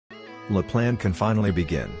Le plan can finally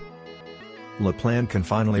begin. Le plan can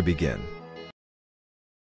finally begin.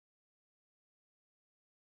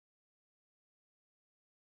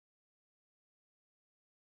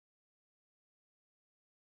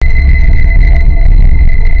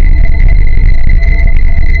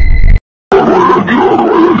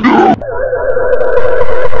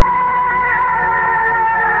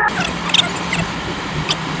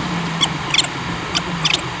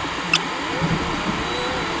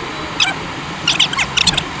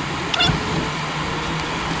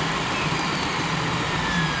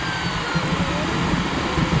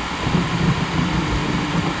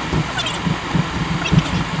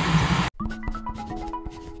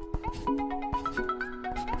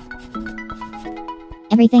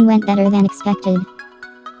 Everything went better than expected.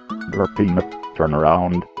 Your peanut, turn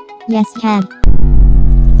around. Yes, Dad.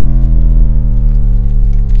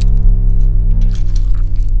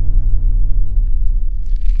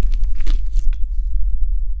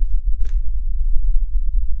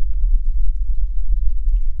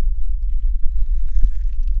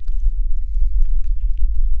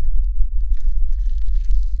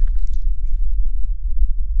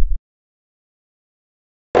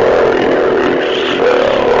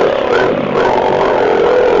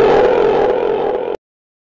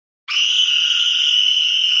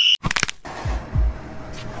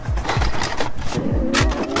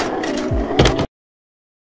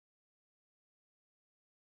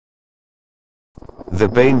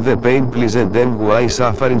 The pain pleasant 𝕒𝕠𝕠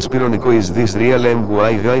suffering spironico is this real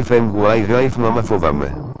𝕒𝕠𝕠 μάμα φοβάμαι.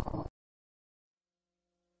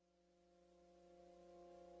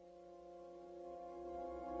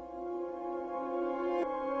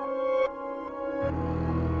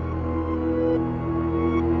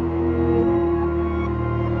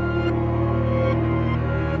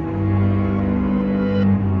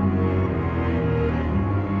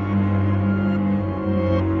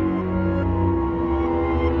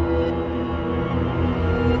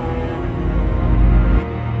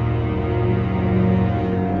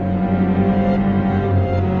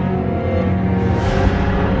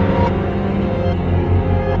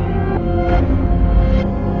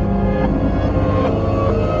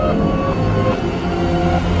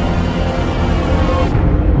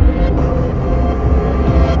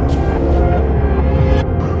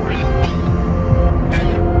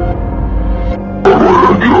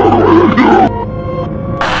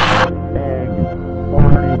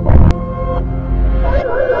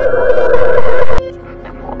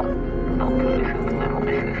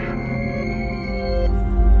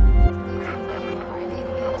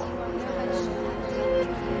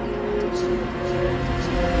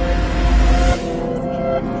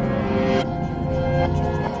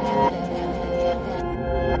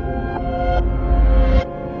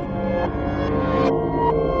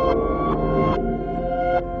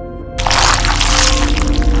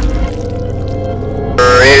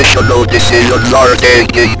 Rational decisions are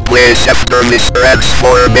taking place after Mr. X's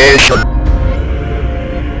formation.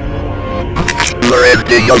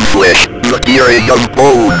 𝕒𝕠𝕠𝕟𝕑 flesh, material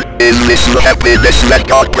bone, in this happiness that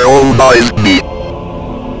controls me.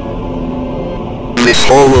 This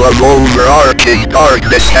whole overarching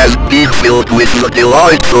darkness has been filled with the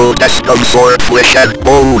delightful discomfort flesh and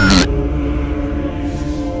bones.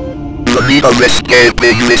 The need of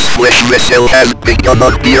escaping this flesh vessel has become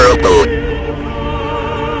unbearable.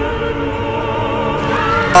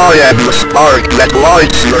 I am the spark that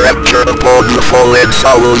lights the rapture upon the fallen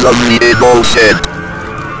souls of the innocent.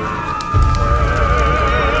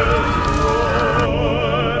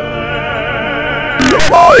 The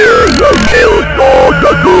fires of hell dawn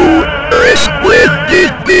anew, a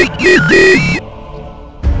splendid beginning.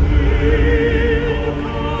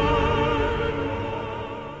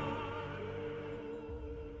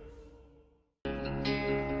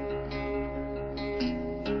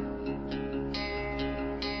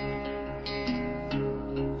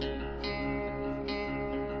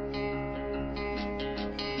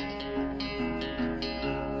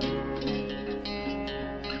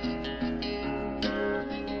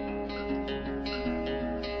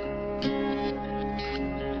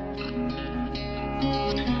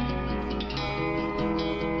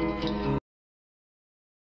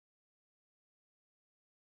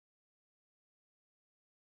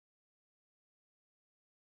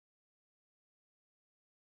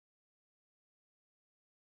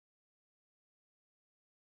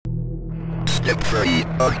 Step 3.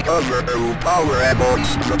 Uncover who power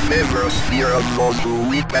amongst the favor sphere of those who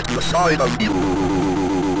weep at the sight of you.